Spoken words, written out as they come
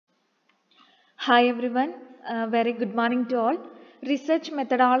Hi everyone, very good morning to all. Research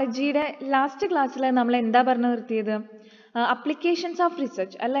methodology last class നമ്മൾ എന്താ പറഞ്ഞു നിർത്തിയത് അപ്ലിക്കേഷൻസ് ഓഫ്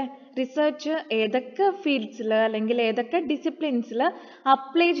റിസർച്ച് അല്ലേ റിസർച്ച് ഏതൊക്കെ ഫീൽഡ്സിൽ അല്ലെങ്കിൽ ഏതൊക്കെ ഡിസിപ്ലിൻസിൽ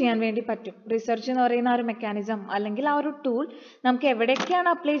അപ്ലൈ ചെയ്യാൻ വേണ്ടി പറ്റും റിസർച്ച് എന്ന് പറയുന്ന ഒരു മെക്കാനിസം അല്ലെങ്കിൽ ആ ഒരു ടൂൾ നമുക്ക്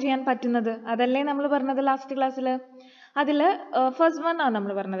എവിടെയൊക്കെയാണ് അപ്ലൈ ചെയ്യാൻ പറ്റുന്നത് അതല്ലേ നമ്മൾ പറഞ്ഞത് ലാസ്റ്റ് ക്ലാസ്സിൽ അതിൽ ഫസ്റ്റ് വൺ ആണ്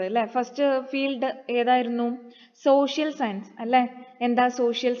നമ്മൾ പറഞ്ഞത് അല്ലേ ഫസ്റ്റ് ഫീൽഡ് ഏതായിരുന്നു സോഷ്യൽ സയൻസ് അല്ലേ എന്താ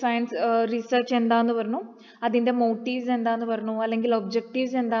സോഷ്യൽ സയൻസ് റിസർച്ച് എന്താന്ന് പറഞ്ഞു അതിൻ്റെ മോട്ടീവ്സ് എന്താന്ന് പറഞ്ഞു അല്ലെങ്കിൽ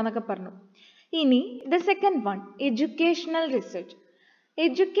ഒബ്ജക്റ്റീവ്സ് എന്താന്നൊക്കെ പറഞ്ഞു ഇനി the second one educational research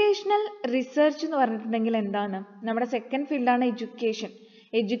educational research എന്ന് പറഞ്ഞിട്ടുണ്ടെങ്കിൽ എന്താണ് നമ്മുടെ സെക്കൻഡ് ഫീൽഡാണ് എഡ്യൂക്കേഷൻ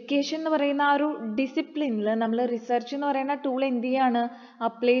എഡ്യൂക്കേഷൻ എന്ന് പറയുന്ന ആ ഒരു ഡിസിപ്ലിനിൽ നമ്മൾ റിസർച്ച് എന്ന് പറയുന്ന ടൂൾ എന്ത് ചെയ്യാണ്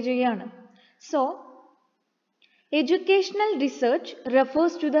അപ്ലൈ ചെയ്യാണ് so educational research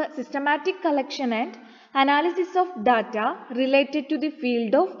refers to the systematic collection and analysis of data related to the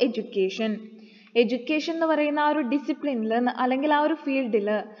field of education. Education എന്ന് പറയുന്ന ആ ഒരു ഡിസിപ്ലിനിൽ അല്ലെങ്കിൽ ആ ഒരു ഫീൽഡിൽ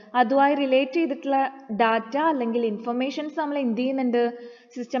അതുമായി റിലേറ്റ് ചെയ്തിട്ടുള്ള ഡാറ്റ അല്ലെങ്കിൽ ഇൻഫർമേഷൻസ് നമ്മൾ എന്ത് ചെയ്യുന്നുണ്ട്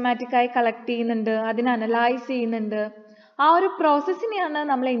സിസ്റ്റമാറ്റിക്കായി കളക്ട് ചെയ്യുന്നുണ്ട് അതിനെ അനലൈസ് ചെയ്യുന്നുണ്ട് ആ ഒരു പ്രോസസ്സിനെയാണ്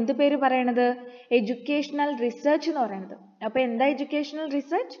നമ്മൾ എന്ത് പേര് പറയണത് എഡ്യൂക്കേഷണൽ റിസർച്ച് എന്ന് പറയുന്നത് അപ്പോൾ എന്താ educational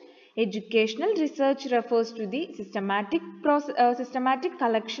research Educational research refers to the systematic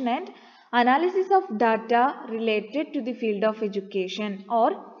collection and analysis of data related to the field of education,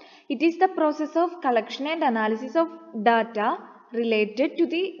 or it is the process of collection and analysis of data related to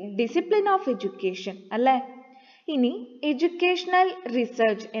the discipline of education. അല്ലേ ഇനി educational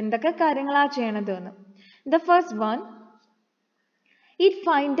research എന്തൊക്കെ കാര്യങ്ങളാണ് ചെയ്യണത് എന്ന് the first one it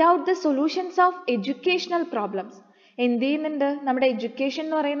find out the solutions of educational problems എന്ത് ചെയ്യുന്നുണ്ട് നമ്മുടെ education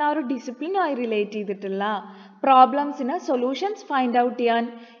എന്ന് പറയുന്ന ആ ഒരു ഡിസിപ്ലിനുമായി റിലേറ്റ് ചെയ്തിട്ടുള്ള പ്രോബ്ലംസിന് സൊല്യൂഷൻസ് ഫൈൻഡ് ഔട്ട് ചെയ്യാൻ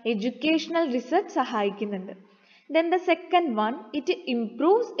എഡ്യൂക്കേഷണൽ റിസർച്ച് സഹായിക്കുന്നുണ്ട് then the second one it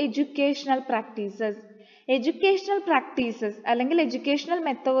improves educational practices അല്ലെങ്കിൽ എഡ്യൂക്കേഷണൽ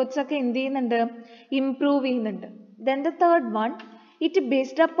മെത്തേഡ്സ് ഒക്കെ എന്ത് ചെയ്യുന്നുണ്ട് ഇംപ്രൂവ് ചെയ്യുന്നുണ്ട് then the third one it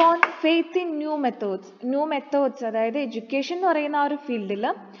based upon faith in new methods അതായത് എഡ്യൂക്കേഷൻ എന്ന് പറയുന്ന ആ ഒരു ഫീൽഡിൽ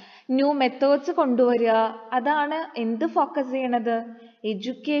ന്യൂ മെത്തേഡ്സ് കൊണ്ടുവരിക അതാണ് എന്ത് ഫോക്കസ് ചെയ്യണത്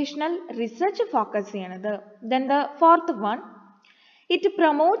എഡ്യൂക്കേഷണൽ റിസർച്ച് ഫോക്കസ് ചെയ്യണത് then the fourth one it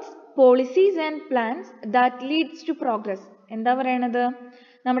promotes policies and plans that leads to progress എന്താ പറയണത്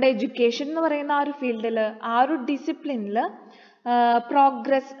നമ്മുടെ എഡ്യൂക്കേഷൻ എന്ന് പറയുന്ന ആ ഒരു ഫീൽഡിൽ ആ ഒരു ഡിസിപ്ലിനിൽ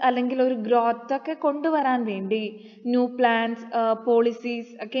പ്രോഗ്രസ് അല്ലെങ്കിൽ ഒരു ഗ്രോത്ത് ഒക്കെ കൊണ്ടുവരാൻ വേണ്ടി ന്യൂ പ്ലാൻസ്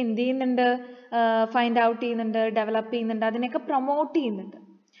പോളിസീസ് ഒക്കെ എന്ത് ചെയ്യുന്നുണ്ട് ഫൈൻഡ് ഔട്ട് ചെയ്യുന്നുണ്ട് ഡെവലപ്പ് ചെയ്യുന്നുണ്ട് അതിനെയൊക്കെ പ്രൊമോട്ട് ചെയ്യുന്നുണ്ട്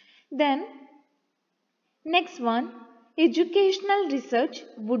Then, next one, educational research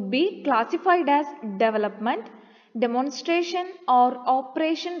would be classified as development, demonstration or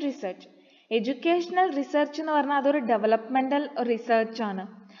operation research. Educational research എന്ന് പറഞ്ഞാൽ അതൊരു developmental research ആണ്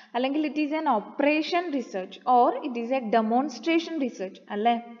അല്ലെങ്കിൽ it is an operation research or it is a demonstration research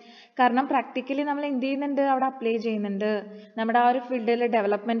അല്ലേ കാരണം പ്രാക്ടിക്കലി നമ്മൾ എന്ത് ചെയ്യുന്നുണ്ട് അവിടെ അപ്ലൈ ചെയ്യുന്നുണ്ട് നമ്മുടെ ആ ഒരു ഫീൽഡിൽ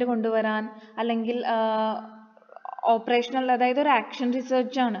ഡെവലപ്മെന്റ് കൊണ്ടുവരാൻ അല്ലെങ്കിൽ ഓപ്പറേഷണൽ അതായത് ഒരു ആക്ഷൻ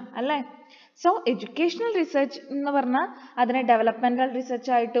റിസർച്ച് ആണ് അല്ലേ സോ എഡ്യൂക്കേഷണൽ റിസർച്ച് എന്ന് പറഞ്ഞാൽ അതിനെ ഡെവലപ്മെന്റൽ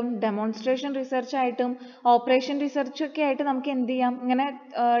റിസർച്ച് ആയിട്ടും ഡെമോൺസ്ട്രേഷൻ റിസർച്ച് ആയിട്ടും ഓപ്പറേഷൻ റിസർച്ച് ഒക്കെ ആയിട്ട് നമുക്ക് എന്ത് ചെയ്യാം ഇങ്ങനെ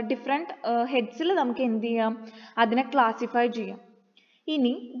ഡിഫറെൻറ്റ് ഹെഡ്സിൽ നമുക്ക് എന്ത് ചെയ്യാം അതിനെ ക്ലാസിഫൈ ചെയ്യാം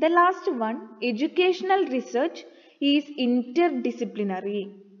ഇനി the last one educational research is interdisciplinary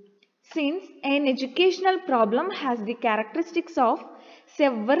since an educational problem has the characteristics of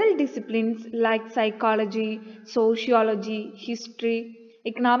several disciplines like psychology, sociology, history,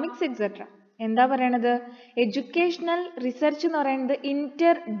 economics, etc. എന്താ പറയണത് എഡ്യൂക്കേഷണൽ റിസർച്ച് എന്ന് പറയുന്നത്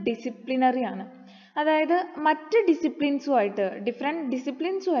ഇന്റർ ഡിസിപ്ലിനറി ആണ് അതായത് മറ്റ് ഡിസിപ്ലിൻസുമായിട്ട് ഡിഫറെൻറ്റ്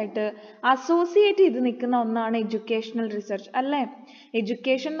ഡിസിപ്ലിൻസുമായിട്ട് അസോസിയേറ്റ് ചെയ്ത് നിൽക്കുന്ന ഒന്നാണ് എഡ്യൂക്കേഷണൽ റിസർച്ച് അല്ലേ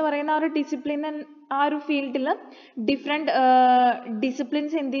എഡ്യൂക്കേഷൻ എന്ന് പറയുന്ന ആ ഒരു ഡിസിപ്ലിൻ ആ ഒരു ഫീൽഡിൽ ഡിഫറെൻറ്റ്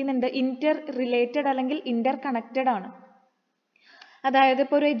ഡിസിപ്ലിൻസ് എന്ത് ചെയ്യുന്നുണ്ട് ഇന്റർ റിലേറ്റഡ് അല്ലെങ്കിൽ ഇന്റർ കണക്റ്റഡ് ആണ് അതായത്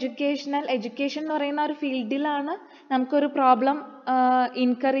ഇപ്പോൾ ഒരു എഡ്യൂക്കേഷൻ എന്ന് പറയുന്ന ഒരു ഫീൽഡിലാണ് നമുക്കൊരു പ്രോബ്ലം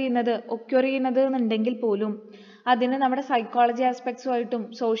ഒക്യൂർ ചെയ്യുന്നത് എന്നുണ്ടെങ്കിൽ പോലും അതിന് നമ്മുടെ സൈക്കോളജി ആസ്പെക്ട്സുമായിട്ടും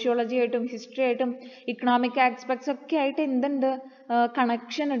സോഷ്യോളജി ആയിട്ടും ഹിസ്റ്ററി ആയിട്ടും ഇക്കണോമിക് ആസ്പെക്ട്സ് ഒക്കെ ആയിട്ട് എന്തുണ്ട്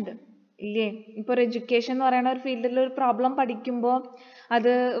കണക്ഷൻ ഉണ്ട് ഇല്ലേ ഇപ്പോൾ ഒരു എഡ്യൂക്കേഷൻ എന്ന് പറയുന്ന ഒരു ഫീൽഡിൽ ഒരു പ്രോബ്ലം പഠിക്കുമ്പോൾ അത്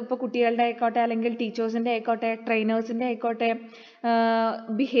ഇപ്പോൾ കുട്ടികളുടെ ആയിക്കോട്ടെ അല്ലെങ്കിൽ ടീച്ചേഴ്സിൻ്റെ ആയിക്കോട്ടെ ട്രെയിനേഴ്സിൻ്റെ ആയിക്കോട്ടെ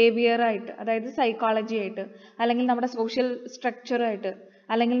ബിഹേവിയറായിട്ട് അതായത് സൈക്കോളജി ആയിട്ട് അല്ലെങ്കിൽ നമ്മുടെ സോഷ്യൽ സ്ട്രക്ചറായിട്ട്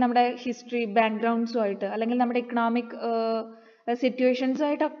അല്ലെങ്കിൽ നമ്മുടെ ഹിസ്റ്ററി ബാക്ക്ഗ്രൗണ്ട്സുമായിട്ട് അല്ലെങ്കിൽ നമ്മുടെ ഇക്കണോമിക്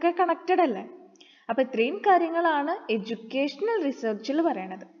സിറ്റുവേഷൻസുമായിട്ടൊക്കെ കണക്റ്റഡ് അല്ലേ അപ്പോൾ ഇത്രയും കാര്യങ്ങളാണ് എഡ്യൂക്കേഷണൽ റിസർച്ചിൽ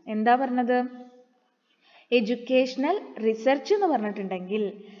പറയണത് എന്താ പറഞ്ഞത് എഡ്യൂക്കേഷണൽ റിസർച്ച് എന്ന് പറഞ്ഞിട്ടുണ്ടെങ്കിൽ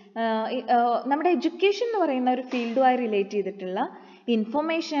നമ്മുടെ എഡ്യൂക്കേഷൻ എന്ന് പറയുന്ന ഒരു ഫീൽഡുമായി റിലേറ്റ് ചെയ്തിട്ടുള്ള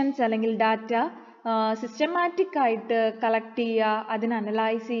ഇൻഫർമേഷൻസ് അല്ലെങ്കിൽ ഡാറ്റ സിസ്റ്റമാറ്റിക് ആയിട്ട് കളക്ട് ചെയ്യുക, അതിനെ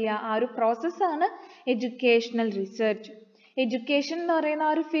അനലൈസ് ചെയ്യുക, ആ ഒരു പ്രോസസ്സാണ് എഡ്യൂക്കേഷണൽ റിസർച്ച്. എഡ്യൂക്കേഷൻ എന്ന് പറയുന്ന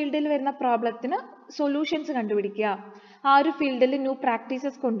ആ ഒരു ഫീൽഡിൽ വരുന്ന പ്രോബ്ലത്തിന് സൊല്യൂഷൻസ് കണ്ടുപിടിക്കുക, ആ ഒരു ഫീൽഡിൽ ന്യൂ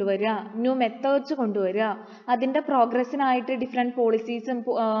പ്രാക്ടീസസ് കൊണ്ടുവരിക, ന്യൂ മെത്തേഡ്സ് കൊണ്ടുവരിക, അതിൻ്റെ പ്രോഗ്രസ്സിനായിട്ട് ഡിഫറെൻറ്റ് പോളിസീസും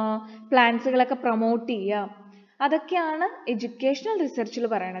പ്ലാൻസുകളൊക്കെ പ്രൊമോട്ട് ചെയ്യുക, അതൊക്കെയാണ് എഡ്യൂക്കേഷണൽ റിസർച്ചിൽ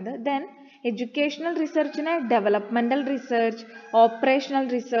പറയണത്. Then educational റിസർച്ചിനെ developmental research, operational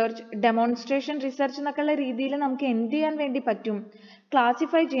research, demonstration research എന്നൊക്കെയുള്ള രീതിയിൽ നമുക്ക് എന്ത് ചെയ്യാൻ വേണ്ടി പറ്റും,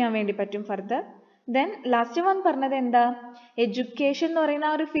 ക്ലാസിഫൈ ചെയ്യാൻ വേണ്ടി പറ്റും ഫർദർ. ദെൻ ലാസ്റ്റ് വൺ പറഞ്ഞത് എന്താ, എഡ്യൂക്കേഷൻ എന്ന് പറയുന്ന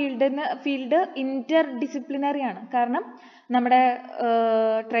ആ ഒരു ഫീൽഡ് ഇന്റർ ഡിസിപ്ലിനറി ആണ്. കാരണം നമ്മുടെ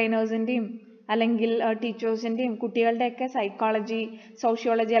ട്രെയിനേഴ്സിൻ്റെയും അല്ലെങ്കിൽ ടീച്ചേഴ്സിൻ്റെയും കുട്ടികളുടെയൊക്കെ സൈക്കോളജി,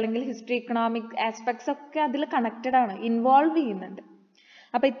 സോഷ്യോളജി അല്ലെങ്കിൽ ഹിസ്റ്ററി, ഇക്കണോമിക് ആസ്പെക്ട്സ് ഒക്കെ അതിൽ കണക്റ്റഡ് ആണ്, ഇൻവോൾവ് ചെയ്യുന്നുണ്ട്.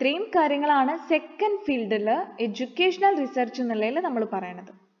 അപ്പോൾ ഇത്രയും കാര്യങ്ങളാണ് സെക്കൻഡ് ഫീൽഡിൽ എഡ്യൂക്കേഷണൽ റിസർച്ച് എന്നുള്ളതിൽ നമ്മൾ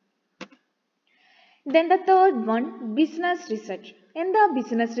പറയണത്. Then the third one business research. എന്താ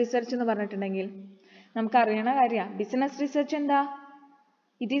ബിസിനസ് റിസർച്ച് എന്ന് പറഞ്ഞിട്ടുണ്ടെങ്കിൽ നമുക്കറിയണ കാര്യമാണ്. ബിസിനസ് റിസർച്ച് എന്താ?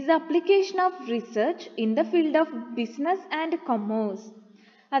 It is the application of research in the field of business and commerce.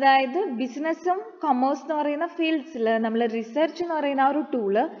 അതായത് ബിസിനസ്സും കൊമേഴ്സ് എന്ന് പറയുന്ന ഫീൽഡ്സിൽ നമ്മൾ റിസർച്ച് എന്ന് പറയുന്ന ആ ഒരു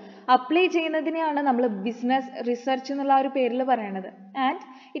ടൂള് അപ്ലൈ ചെയ്യുന്നതിനെയാണ് നമ്മൾ ബിസിനസ് റിസർച്ച് എന്നുള്ള ആ ഒരു പേരിൽ പറയണത്. And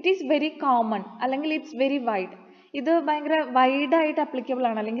it is very common അല്ലെങ്കിൽ ഇറ്റ്സ് വെരി വൈഡ്. ഇത് ഭയങ്കര വൈഡായിട്ട് അപ്ലിക്കബിൾ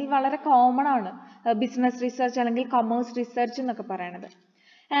ആണ്, അല്ലെങ്കിൽ വളരെ കോമൺ ആണ് ബിസിനസ് റിസർച്ച് അല്ലെങ്കിൽ കൊമേഴ്സ് റിസർച്ച് എന്നൊക്കെ പറയണത്.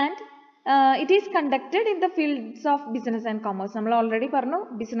 And it is conducted in the fields of business and commerce. നമ്മൾ ഓൾറെഡി പറഞ്ഞു,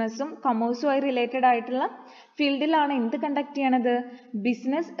 ബിസിനസ്സും കൊമേഴ്സുമായി റിലേറ്റഡ് ആയിട്ടുള്ള ഫീൽഡിലാണ് എന്ത് കണ്ടക്ട് ചെയ്യണത്,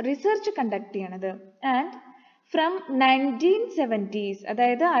 ബിസിനസ് റിസർച്ച് കണ്ടക്ട് ചെയ്യണത്. ആൻഡ് ഫ്രം 1970s,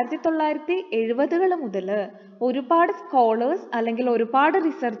 അതായത് 1970 മുതൽ ഒരുപാട് സ്കോളേഴ്സ് അല്ലെങ്കിൽ ഒരുപാട്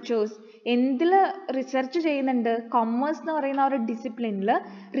റിസർച്ചേഴ്സ് എന്തിൽ റിസർച്ച് ചെയ്യുന്നുണ്ട്, കൊമേഴ്സ് എന്ന് പറയുന്ന ഒരു ഡിസിപ്ലിനിൽ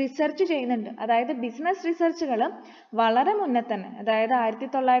റിസർച്ച് ചെയ്യുന്നുണ്ട്. അതായത് ബിസിനസ് റിസർച്ചുകൾ വളരെ മുന്നേ തന്നെ, അതായത്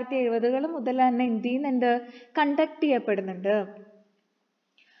 1970 മുതൽ തന്നെ എന്ത് ചെയ്യുന്നുണ്ട്, കണ്ടക്ട് ചെയ്യപ്പെടുന്നുണ്ട്.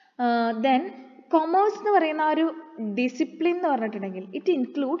 ദെൻ കൊമേഴ്സ് എന്ന് പറയുന്ന ഒരു ഡിസിപ്ലിൻ എന്ന് പറഞ്ഞിട്ടുണ്ടെങ്കിൽ it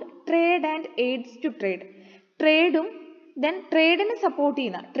include trade and AIDS to trade. ട്രേഡും then ട്രേഡിനെ support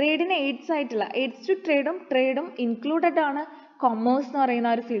ചെയ്യുന്ന, ട്രേഡിന് എയ്ഡ്സ് ആയിട്ടുള്ള എയ്ഡ്സ് ടു ട്രേഡും ഇൻക്ലൂഡഡ് ആണ് കൊമേഴ്സ് എന്ന് പറയുന്ന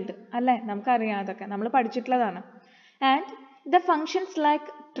ഒരു ഫീൽഡ്, അല്ലേ? നമുക്കറിയാം, അതൊക്കെ നമ്മൾ പഠിച്ചിട്ടുള്ളതാണ്. And the functions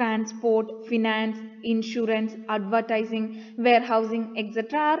like transport, finance, insurance, advertising, warehousing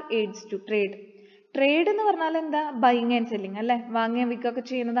etcetera are AIDS to trade. Trade എന്ന് പറഞ്ഞാൽ എന്താ, ബൈയിങ് ആൻഡ് സെല്ലിങ്, അല്ലേ? വാങ്ങുകയും വിൽക്കുകയൊക്കെ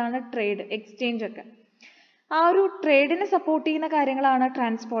ചെയ്യുന്നതാണ് ട്രേഡ്, എക്സ്ചേഞ്ച് ഒക്കെ. ആ ഒരു ട്രേഡിനെ സപ്പോർട്ട് ചെയ്യുന്ന കാര്യങ്ങളാണ്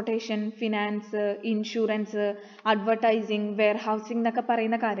transportation, finance, insurance, advertising, warehousing എന്നൊക്കെ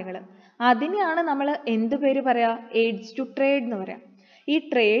പറയുന്ന കാര്യങ്ങൾ. അതിനെയാണ് നമ്മൾ എന്ത് പേര് പറയാ, എയ്ഡ്സ് ടു ട്രേഡ് എന്ന് പറയാം. ഈ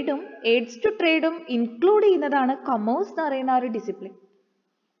ട്രേഡും എയ്ഡ്സ് ടു ട്രേഡും ഇൻക്ലൂഡ് ചെയ്യുന്നതാണ് കൊമേഴ്സ് എന്ന് പറയുന്ന ഒരു ഡിസിപ്ലിൻ.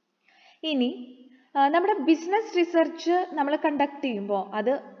 ഇനി നമ്മുടെ ബിസിനസ് റിസർച്ച് നമ്മൾ കണ്ടക്ട് ചെയ്യുമ്പോൾ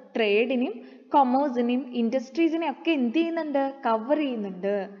അത് ട്രേഡിനെയും കൊമേഴ്സിനെയും ഇൻഡസ്ട്രീസിനെയും ഒക്കെ എന്ത് ചെയ്യുന്നുണ്ട്, കവർ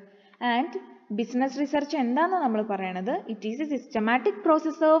ചെയ്യുന്നുണ്ട്. ആൻഡ് ബിസിനസ് റിസർച്ച് എന്താണെന്ന് നമ്മൾ പറയണത്, it is A systematic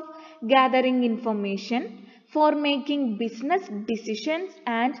process of gathering information for making business decisions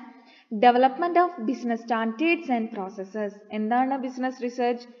and development of business standards and processes. എന്താണ് ബിസിനസ്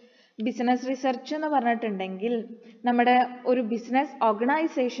റിസർച്ച്? ബിസിനസ് റിസർച്ച് എന്ന് പറഞ്ഞിട്ടുണ്ടെങ്കിൽ നമ്മുടെ ഒരു ബിസിനസ്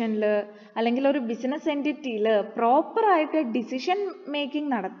ഓർഗനൈസേഷനിൽ അല്ലെങ്കിൽ ഒരു ബിസിനസ് എൻറ്റിറ്റിയിൽ പ്രോപ്പറായിട്ട് ഡിസിഷൻ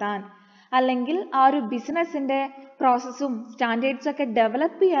മേക്കിംഗ് നടത്താൻ, അല്ലെങ്കിൽ ആ ഒരു ബിസിനസ്സിൻ്റെ പ്രോസസ്സും സ്റ്റാൻഡേർഡ്സും ഒക്കെ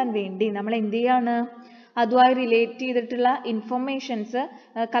ഡെവലപ്പ് ചെയ്യാൻ വേണ്ടി നമ്മൾ എന്ത് ചെയ്യാണ്, അതുമായി റിലേറ്റ് ചെയ്തിട്ടുള്ള ഇൻഫർമേഷൻസ്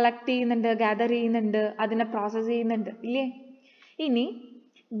കളക്ട് ചെയ്യുന്നുണ്ട്, ഗ്യാദർ ചെയ്യുന്നുണ്ട്, അതിനെ പ്രോസസ്സ് ചെയ്യുന്നുണ്ട്, ഇല്ലേ? ഇനി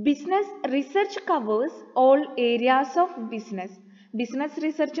business research covers all areas of business. Business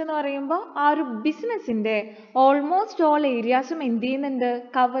research എന്ന് പറയുമ്പോൾ ആ ഒരു ബിസിനസ്സിൻ്റെ ഓൾമോസ്റ്റ് ഓൾ ഏരിയാസും എന്ത് ചെയ്യുന്നുണ്ട്,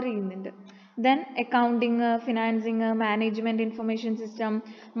 കവർ ചെയ്യുന്നുണ്ട്. Then accounting, financing, management, information system,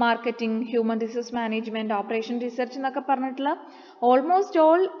 marketing, human resource management, operation research എന്നൊക്കെ പറഞ്ഞിട്ടുള്ള almost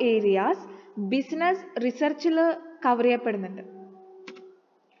all areas business റിസർച്ചിൽ cover ചെയ്യപ്പെടുന്നുണ്ട്.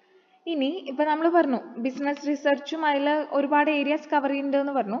 ഇനി ഇപ്പം നമ്മൾ പറഞ്ഞു ബിസിനസ് റിസർച്ചും അതിൽ ഒരുപാട് ഏരിയാസ് കവർ ചെയ്യുന്നുണ്ട്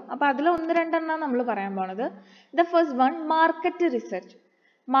എന്ന് പറഞ്ഞു. അപ്പോൾ അതിൽ ഒന്ന് രണ്ടെണ്ണം നമ്മൾ പറയാൻ പോണത്. The first one market research.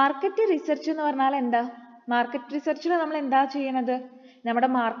 Market research എന്ന് പറഞ്ഞാൽ എന്താ? മാർക്കറ്റ് റിസർച്ചിൽ നമ്മൾ എന്താ ചെയ്യണത്? നമ്മുടെ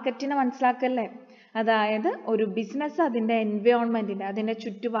മാർക്കറ്റിനെ മനസ്സിലാക്കല്ലേ? അതായത് ഒരു ബിസിനസ് അതിൻ്റെ എൻവയോൺമെൻറ്റിനെ, അതിൻ്റെ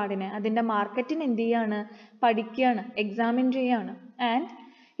ചുറ്റുപാടിനെ, അതിൻ്റെ മാർക്കറ്റിനെ എന്ത് ചെയ്യാണ്, പഠിക്കുകയാണ്, എക്സാമിൻ ചെയ്യാണ്. And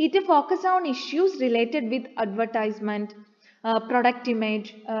it focus on issues related with advertisement, product image,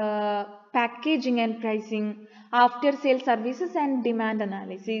 packaging and pricing, after sale services and demand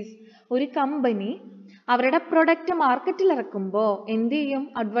analysis. ഒരു കമ്പനി അവരുടെ പ്രൊഡക്റ്റ് മാർക്കറ്റിൽ ഇറക്കുമ്പോൾ എന്ത് ചെയ്യും?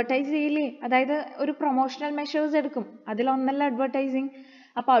 അഡ്വർടൈസ് ചെയ്യില്ലേ? അതായത് ഒരു പ്രൊമോഷണൽ മെഷേഴ്സ് എടുക്കും. അതിലൊന്നല്ല അഡ്വർടൈസിങ്.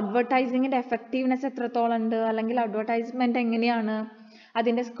 അപ്പോൾ അഡ്വർടൈസിങ്ങിന്റെ എഫക്റ്റീവ്നെസ് എത്രത്തോളം ഉണ്ട്, അല്ലെങ്കിൽ അഡ്വർടൈസ്മെന്റ് എങ്ങനെയാണ്,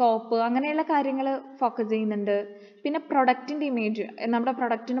 അതിന്റെ സ്കോപ്പ്, അങ്ങനെയുള്ള കാര്യങ്ങൾ ഫോക്കസ് ചെയ്യുന്നുണ്ട്. പിന്നെ പ്രൊഡക്റ്റിന്റെ ഇമേജ്, നമ്മുടെ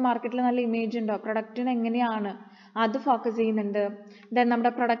പ്രൊഡക്റ്റിന് മാർക്കറ്റിൽ നല്ല ഇമേജ് ഉണ്ടോ, പ്രൊഡക്റ്റിന് എങ്ങനെയാണ്, അത് ഫോക്കസ് ചെയ്യുന്നുണ്ട്. ദെൻ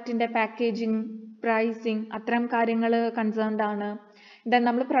നമ്മുടെ പ്രൊഡക്റ്റിന്റെ പാക്കേജിങ്, പ്രൈസിങ്, അത്തരം കാര്യങ്ങൾ കൺസേൺഡ് ആണ്. ദെൻ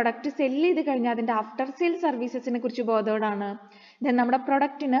നമ്മൾ പ്രൊഡക്റ്റ് സെല്ല് ചെയ്ത് കഴിഞ്ഞാൽ അതിന്റെ ആഫ്റ്റർ സെയിൽ സർവീസസിനെ കുറിച്ച് ബോധേർഡാണ്. ദെൻ നമ്മുടെ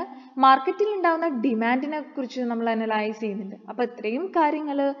പ്രൊഡക്റ്റിന് മാർക്കറ്റിൽ ഉണ്ടാവുന്ന ഡിമാൻഡിനെ കുറിച്ച് നമ്മൾ അനലൈസ് ചെയ്യുന്നുണ്ട്. അപ്പോൾ ഇത്രയും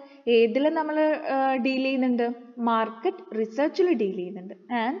കാര്യങ്ങൾ ഏതിൽ നമ്മൾ ഡീൽ ചെയ്യുന്നുണ്ട്? മാർക്കറ്റ് റിസർച്ചിൽ ഡീൽ ചെയ്യുന്നുണ്ട്.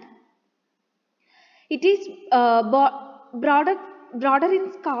 And it is broader in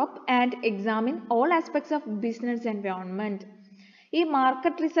scope and examine all aspects of business environment. ഈ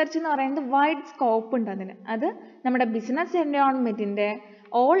മാർക്കറ്റ് റിസർച്ച് എന്ന് പറയുന്നത് വൈഡ് സ്കോപ്പ് ഉണ്ട് അതിന്. അത് നമ്മുടെ ബിസിനസ് എൻവയോൺമെന്റിന്റെ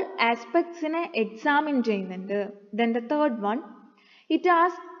ഓൾ ആസ്പെക്ട്സിനെ എക്സാമിൻ ചെയ്യുന്നുണ്ട്. Then the third one, it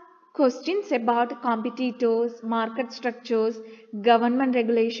ask questions about competitors, market structures, government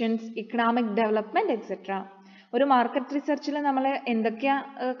regulations, economic development etcetera. ഒരു market റിസർച്ചിൽ നമ്മൾ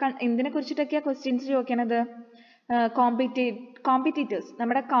എന്തിനെ കുറിച്ചിട്ടൊക്കെയാണ് ക്വസ്റ്റ്യൻസ് ചോദിക്കണത്? കോമ്പറ്റീറ്റേഴ്സ്,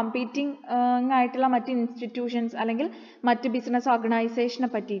 നമ്മുടെ കോമ്പീറ്റിംഗ് ആയിട്ടുള്ള മറ്റ് ഇൻസ്റ്റിറ്റ്യൂഷൻസ് അല്ലെങ്കിൽ മറ്റ് ബിസിനസ് ഓർഗനൈസേഷനെ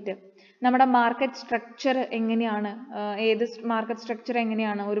പറ്റിയിട്ട്, നമ്മുടെ മാർക്കറ്റ് സ്ട്രക്ചർ എങ്ങനെയാണ്, ഏത് മാർക്കറ്റ് സ്ട്രക്ചർ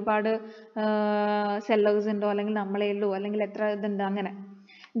എങ്ങനെയാണ്, ഒരുപാട് സെല്ലേഴ്സ് ഉണ്ടോ, അല്ലെങ്കിൽ നമ്മളേ ഉള്ളൂ, അല്ലെങ്കിൽ എത്ര ഇതുണ്ട്, അങ്ങനെ.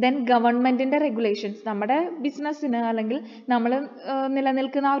 ദെൻ ഗവൺമെന്റിന്റെ റെഗുലേഷൻസ്, നമ്മുടെ ബിസിനസ്സിന് അല്ലെങ്കിൽ നമ്മൾ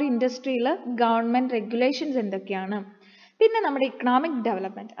നിലനിൽക്കുന്ന ആ ഒരു ഇൻഡസ്ട്രിയിൽ ഗവൺമെന്റ് റെഗുലേഷൻസ് എന്തൊക്കെയാണ്. പിന്നെ നമ്മുടെ ഇക്കണോമിക്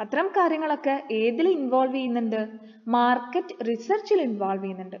ഡെവലപ്മെന്റ്, അത്തരം കാര്യങ്ങളൊക്കെ ഏതിൽ ഇൻവോൾവ് ചെയ്യുന്നുണ്ട്? മാർക്കറ്റ് റിസർച്ചിൽ ഇൻവോൾവ്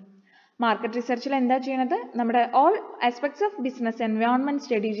ചെയ്യുന്നുണ്ട്. മാർക്കറ്റ് റിസർച്ചിൽ എന്താ ചെയ്യുന്നത്? നമ്മുടെ all aspects of business environment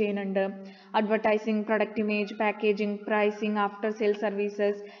study ചെയ്യുന്നുണ്ട്. Advertising, product image, packaging, pricing, after sale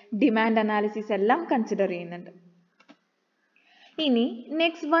services, demand analysis എല്ലാം കൺസിഡർ ചെയ്യുന്നുണ്ട്. ഇനി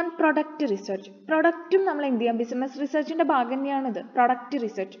നെക്സ്റ്റ് വൺ, പ്രൊഡക്റ്റ് റിസർച്ച്. പ്രൊഡക്റ്റും നമ്മൾ എന്ത് ചെയ്യാം? ബിസിനസ് റിസർച്ചിന്റെ ഭാഗം തന്നെയാണിത്, പ്രൊഡക്റ്റ്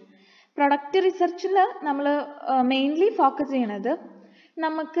റിസർച്ച്. പ്രൊഡക്റ്റ് റിസർച്ചിൽ നമ്മൾ മെയിൻലി ഫോക്കസ് ചെയ്യണത്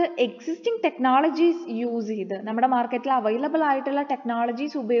നമുക്ക് എക്സിസ്റ്റിംഗ് ടെക്നോളജീസ് യൂസ് ചെയ്ത്, നമ്മുടെ മാർക്കറ്റിൽ അവൈലബിൾ ആയിട്ടുള്ള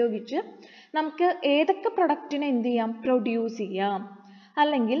ടെക്നോളജീസ് ഉപയോഗിച്ച് നമുക്ക് ഏതൊക്കെ പ്രൊഡക്റ്റിനെ എന്ത് ചെയ്യാം? പ്രൊഡ്യൂസ് ചെയ്യാം.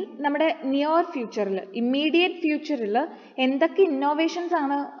 അല്ലെങ്കിൽ നമ്മുടെ നിയർ ഫ്യൂച്ചറിൽ, ഇമ്മീഡിയറ്റ് ഫ്യൂച്ചറിൽ എന്തൊക്കെ ഇന്നോവേഷൻസ്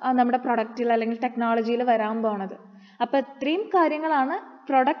ആണ് നമ്മുടെ പ്രൊഡക്റ്റിൽ അല്ലെങ്കിൽ ടെക്നോളജിയിൽ വരാൻ പോണത്. അപ്പോൾ ഇത്രയും കാര്യങ്ങളാണ്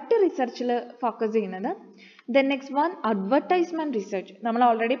പ്രൊഡക്റ്റ് റിസർച്ചിൽ ഫോക്കസ് ചെയ്യുന്നത്. Then next one, advertisement research. നമ്മൾ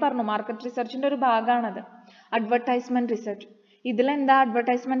ഓൾറെഡി പറഞ്ഞു മാർക്കറ്റ് റിസർച്ചിന്റെ ഒരു ഭാഗമാണത് അഡ്വർടൈസ്മെന്റ് റിസർച്ച്. ഇതിലെന്താ?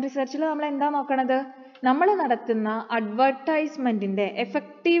 അഡ്വർടൈസ്മെന്റ് റിസർച്ചിൽ നമ്മൾ എന്താ നോക്കണത്? നമ്മൾ നടത്തുന്ന അഡ്വർടൈസ്മെന്റിന്റെ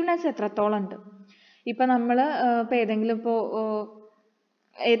എഫക്റ്റീവ്നെസ് എത്രത്തോളം ഉണ്ട്. ഇപ്പൊ നമ്മൾ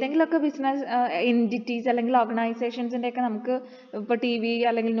ഏതെങ്കിലുമൊക്കെ ബിസിനസ് എൻറ്റിറ്റീസ് അല്ലെങ്കിൽ ഓർഗനൈസേഷൻസിന്റെ ഒക്കെ നമുക്ക് ഇപ്പൊ TV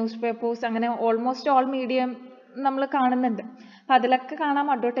അല്ലെങ്കിൽ ന്യൂസ് പേപ്പേഴ്സ്, അങ്ങനെ ഓൾമോസ്റ്റ് ഓൾ മീഡിയം നമ്മൾ കാണുന്നുണ്ട്. അപ്പൊ അതിലൊക്കെ കാണാം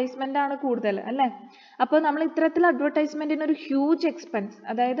അഡ്വർടൈസ്മെന്റ് ആണ് കൂടുതൽ, അല്ലെ? അപ്പോൾ നമ്മൾ ഇത്തരത്തിൽ അഡ്വർടൈസ്മെന്റിന് ഒരു ഹ്യൂജ് എക്സ്പെൻസ്,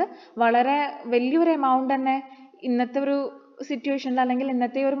 അതായത് വളരെ വലിയൊരു എമൗണ്ട് തന്നെ ഇന്നത്തെ ഒരു സിറ്റുവേഷനിൽ അല്ലെങ്കിൽ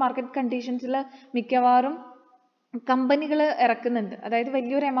ഇന്നത്തെ ഒരു മാർക്കറ്റ് കണ്ടീഷൻസിൽ മിക്കവാറും കമ്പനികൾ ഇറക്കുന്നുണ്ട്, അതായത്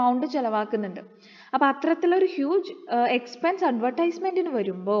വലിയൊരു എമൗണ്ട് ചെലവാക്കുന്നുണ്ട്. അപ്പൊ അത്തരത്തിലൊരു ഹ്യൂജ് എക്സ്പെൻസ് അഡ്വർടൈസ്മെന്റിന്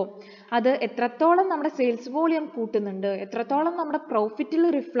വരുമ്പോൾ അത് എത്രത്തോളം നമ്മുടെ സെയിൽസ് വോളിയം കൂട്ടുന്നുണ്ട്, എത്രത്തോളം നമ്മുടെ പ്രോഫിറ്റിൽ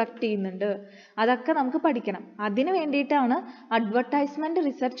റിഫ്ലക്ട് ചെയ്യുന്നുണ്ട്, അതൊക്കെ നമുക്ക് പഠിക്കണം. അതിന് വേണ്ടിയിട്ടാണ് അഡ്വർടൈസ്മെന്റ്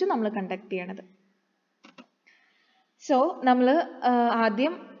റിസർച്ച് നമ്മൾ കണ്ടക്ട് ചെയ്യണത്. സോ നമ്മൾ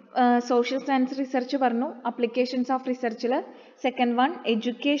ആദ്യം സോഷ്യൽ സയൻസ് റിസർച്ച് പറഞ്ഞു, applications of റിസർച്ചിൽ. Second one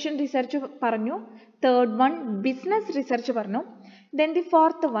education research പറഞ്ഞു. തേർഡ് വൺ ബിസിനസ് റിസർച്ച് പറഞ്ഞു. Then the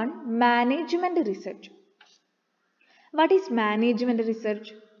fourth one management research. What is management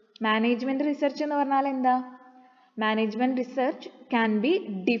research? Management research എന്ന് പറഞ്ഞാൽ എന്താ? Management research can be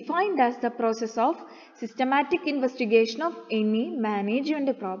defined as the process of systematic investigation of any management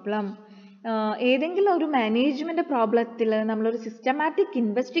problem. ഏതെങ്കിലും ഒരു management പ്രോബ്ലത്തിൽ നമ്മളൊരു systematic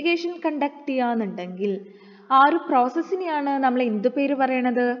investigation conduct ചെയ്യാന്നുണ്ടെങ്കിൽ ആ ഒരു പ്രോസസ്സിനെയാണ് നമ്മൾ എന്ത് പേര്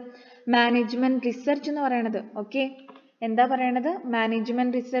പറയണത്? മാനേജ്മെന്റ് റിസർച്ച് എന്ന് പറയണത്. ഓക്കെ, എന്താ പറയണത്?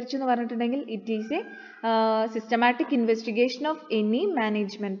 മാനേജ്മെന്റ് റിസർച്ച് എന്ന് പറഞ്ഞിട്ടുണ്ടെങ്കിൽ it is A systematic investigation of any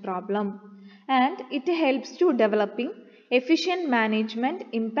management problem and it helps to developing efficient management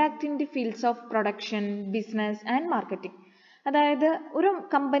impact in the fields of production, business and marketing. അതായത് ഒരു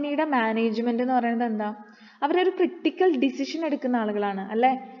കമ്പനിയുടെ മാനേജ്മെന്റ് എന്ന് പറയുന്നത് എന്താ? അവരൊരു ക്രിട്ടിക്കൽ ഡിസിഷൻ എടുക്കുന്ന ആളുകളാണ്,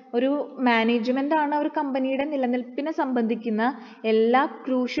 അല്ലെ? ഒരു മാനേജ്മെന്റ് ആണ് ഒരു കമ്പനിയുടെ നിലനിൽപ്പിനെ സംബന്ധിക്കുന്ന എല്ലാ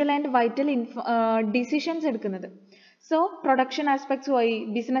ക്രൂഷ്യൽ ആൻഡ് വൈറ്റൽ ഡിസിഷൻസ് എടുക്കുന്നത്. So production ആസ്പെക്ട്സുമായി,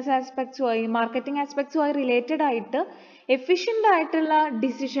 business ആസ്പെക്ട്സുമായി, marketing ആസ്പെക്ട്സുമായി related ആയിട്ട് എഫിഷ്യൻ്റ് ആയിട്ടുള്ള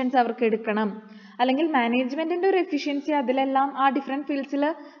ഡിസിഷൻസ് അവർക്ക് എടുക്കണം. അല്ലെങ്കിൽ മാനേജ്മെന്റിന്റെ ഒരു എഫിഷ്യൻസി അതിലെല്ലാം ആ ഡിഫറെന്റ് ഫീൽഡ്സിൽ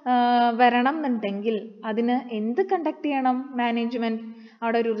വരണം എന്നുണ്ടെങ്കിൽ അതിന് എന്ത് കണ്ടക്ട് ചെയ്യണം? മാനേജ്മെന്റ്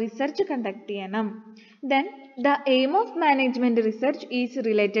അവിടെ ഒരു റിസർച്ച് കണ്ടക്ട് ചെയ്യണം. Then the aim of management research is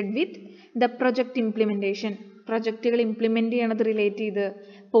related with the project implementation. പ്രൊജക്റ്റുകൾ implement ചെയ്യണത് റിലേറ്റ് ചെയ്ത്,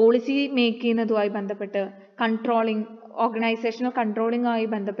 പോളിസി മേക്ക് ചെയ്യുന്നതുമായി ബന്ധപ്പെട്ട്, കൺട്രോളിങ് ഓർഗനൈസേഷണൽ കൺട്രോളിങ്ങുമായി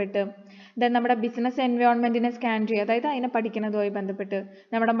ബന്ധപ്പെട്ട്, ദെൻ നമ്മുടെ ബിസിനസ് എൻവയോൺമെന്റിനെ സ്കാൻ ചെയ്യുക, അതായത് അതിനെ പഠിക്കുന്നതുമായി ബന്ധപ്പെട്ട്,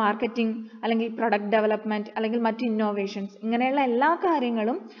 നമ്മുടെ മാർക്കറ്റിംഗ് അല്ലെങ്കിൽ പ്രൊഡക്റ്റ് ഡെവലപ്മെന്റ് അല്ലെങ്കിൽ മറ്റ് ഇന്നോവേഷൻസ്, ഇങ്ങനെയുള്ള എല്ലാ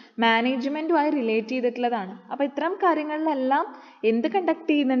കാര്യങ്ങളും മാനേജ്മെന്റുമായി റിലേറ്റ് ചെയ്തിട്ടുള്ളതാണ്. അപ്പോൾ ഇത്തരം കാര്യങ്ങളിലെല്ലാം എന്ത് കണ്ടക്ട്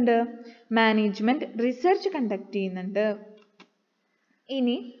ചെയ്യുന്നുണ്ട്? മാനേജ്മെന്റ് റിസർച്ച് കണ്ടക്ട് ചെയ്യുന്നുണ്ട്.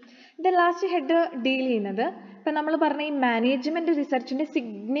 ഇനി ഇത് ലാസ്റ്റ് ഹെഡ് ഡീൽ ചെയ്യുന്നത് ഇപ്പം നമ്മൾ പറഞ്ഞ ഈ മാനേജ്മെന്റ് റിസർച്ചിന്റെ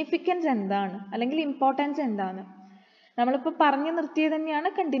സിഗ്നിഫിക്കൻസ് എന്താണ് അല്ലെങ്കിൽ ഇമ്പോർട്ടൻസ് എന്താണ് നമ്മളിപ്പോൾ പറഞ്ഞു നിർത്തിയത് തന്നെയാണ്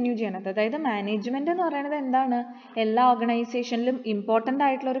കണ്ടിന്യൂ ചെയ്യണത്. അതായത് മാനേജ്മെന്റ് എന്ന് പറയുന്നത് എന്താണ്? എല്ലാ ഓർഗനൈസേഷനിലും ഇമ്പോർട്ടൻ്റ്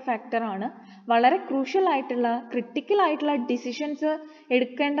ആയിട്ടുള്ള ഒരു ഫാക്ടറാണ്. വളരെ ക്രൂഷ്യൽ ആയിട്ടുള്ള ക്രിട്ടിക്കൽ ആയിട്ടുള്ള ഡിസിഷൻസ്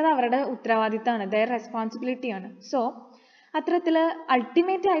എടുക്കേണ്ടത് അവരുടെ ഉത്തരവാദിത്തമാണ്, ദെയർ റെസ്പോൺസിബിലിറ്റിയാണ്. സോ അത്തരത്തിൽ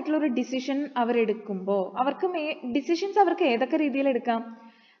അൾട്ടിമേറ്റ് ആയിട്ടുള്ള ഒരു ഡിസിഷൻ അവരെടുക്കുമ്പോൾ ഡിസിഷൻസ് അവർക്ക് ഏതൊക്കെ രീതിയിൽ എടുക്കാം?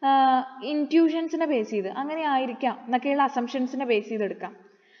 ഇൻറ്റ്യൂഷൻസിനെ ബേസ് ചെയ്ത് അങ്ങനെ ആയിരിക്കാം എന്നൊക്കെയുള്ള അസംഷൻസിനെ ബേസ് ചെയ്ത് എടുക്കാം.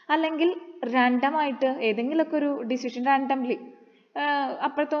 അല്ലെങ്കിൽ റാൻഡമായിട്ട് ഏതെങ്കിലുമൊക്കെ ഒരു ഡിസിഷൻ റാൻഡംലി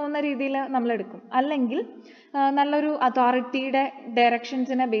അപ്പോൾ തോന്നുന്ന രീതിയിൽ നമ്മൾ എടുക്കും. അല്ലെങ്കിൽ നല്ലൊരു അതോറിറ്റിയുടെ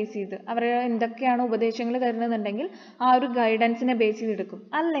ഡയറക്ഷൻസിനെ ബേസ് ചെയ്ത് അവർ എന്തൊക്കെയാണ് ഉപദേശങ്ങൾ തരുന്നതെന്നുണ്ടെങ്കിൽ ആ ഒരു ഗൈഡൻസിനെ ബേസ് ചെയ്ത് എടുക്കും.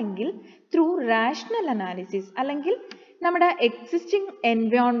 അല്ലെങ്കിൽ ത്രൂ റാഷണൽ അനാലിസിസ്, അല്ലെങ്കിൽ നമ്മുടെ എക്സിസ്റ്റിംഗ്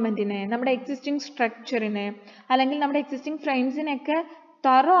എൻവയോൺമെന്റിനെ, നമ്മുടെ എക്സിസ്റ്റിംഗ് സ്ട്രക്ചറിനെ, അല്ലെങ്കിൽ നമ്മുടെ എക്സിസ്റ്റിംഗ് ഫ്രെയിംസിനെയൊക്കെ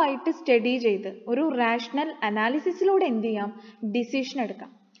തറോ ആയിട്ട് സ്റ്റഡി ചെയ്ത് ഒരു റാഷണൽ അനാലിസിസിലൂടെ എന്ത് ചെയ്യാം? ഡിസിഷൻ എടുക്കാം.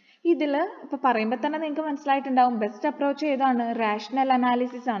 ഇതിൽ ഇപ്പോൾ പറയുമ്പോൾ തന്നെ നിങ്ങൾക്ക് മനസ്സിലായിട്ടുണ്ടാവും ബെസ്റ്റ് അപ്രോച്ച് ഏതാണ്? റാഷണൽ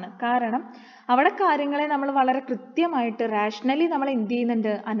അനാലിസിസ് ആണ്. കാരണം അവിടെ കാര്യങ്ങളെ നമ്മൾ വളരെ കൃത്യമായിട്ട് റാഷണലി നമ്മൾ എന്ത്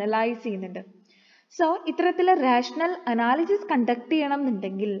ചെയ്യുന്നുണ്ട്? അനലൈസ് ചെയ്യുന്നുണ്ട്. സോ ഇത്തരത്തിൽ റാഷണൽ അനാലിസിസ് കണ്ടക്ട് ചെയ്യണം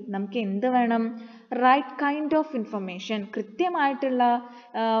എന്നുണ്ടെങ്കിൽ നമുക്ക് എന്ത് വേണം? റൈറ്റ് കൈൻഡ് ഓഫ് ഇൻഫർമേഷൻ, കൃത്യമായിട്ടുള്ള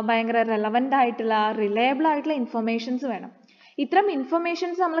ഭയങ്കര റെലവൻ്റ് ആയിട്ടുള്ള റിലയബിൾ ആയിട്ടുള്ള ഇൻഫർമേഷൻസ് വേണം. ഇത്തരം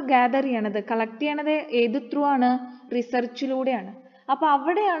ഇൻഫർമേഷൻസ് നമ്മൾ ഗ്യാദർ ചെയ്യണത്, കളക്ട് ചെയ്യണത് ഏത് ത്രൂ ആണ്? റിസർച്ചിലൂടെയാണ്. അപ്പോൾ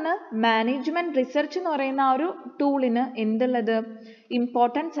അവിടെയാണ് മാനേജ്മെന്റ് റിസർച്ച് എന്ന് പറയുന്ന ആ ഒരു ടൂളിന് എന്തുള്ളത്?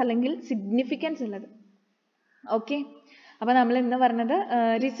 ഇമ്പോർട്ടൻസ് അല്ലെങ്കിൽ സിഗ്നിഫിക്കൻസ് ഉള്ളത്. ഓക്കെ, അപ്പോൾ നമ്മൾ ഇന്ന് പറഞ്ഞത്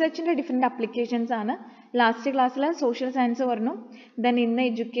റിസർച്ചിൻ്റെ ഡിഫറെൻറ്റ് അപ്ലിക്കേഷൻസ് ആണ്. ലാസ്റ്റ് ക്ലാസ്സിൽ സോഷ്യൽ സയൻസ് പറഞ്ഞു, ദെൻ ഇന്ന്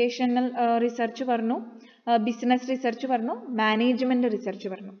എഡ്യൂക്കേഷണൽ റിസർച്ച് പറഞ്ഞു, ബിസിനസ് റിസർച്ച് പറഞ്ഞു, മാനേജ്മെന്റ് റിസർച്ച്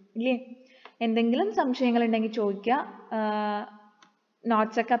പറഞ്ഞു ഇല്ലേ? എന്തെങ്കിലും സംശയങ്ങൾ ഉണ്ടെങ്കിൽ ചോദിക്കുക.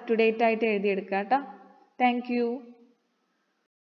 നോട്ട്സൊക്കെ അപ് ടു ഡേറ്റ് ആയിട്ട് എഴുതിയെടുക്കുക കേട്ടോ. Thank you.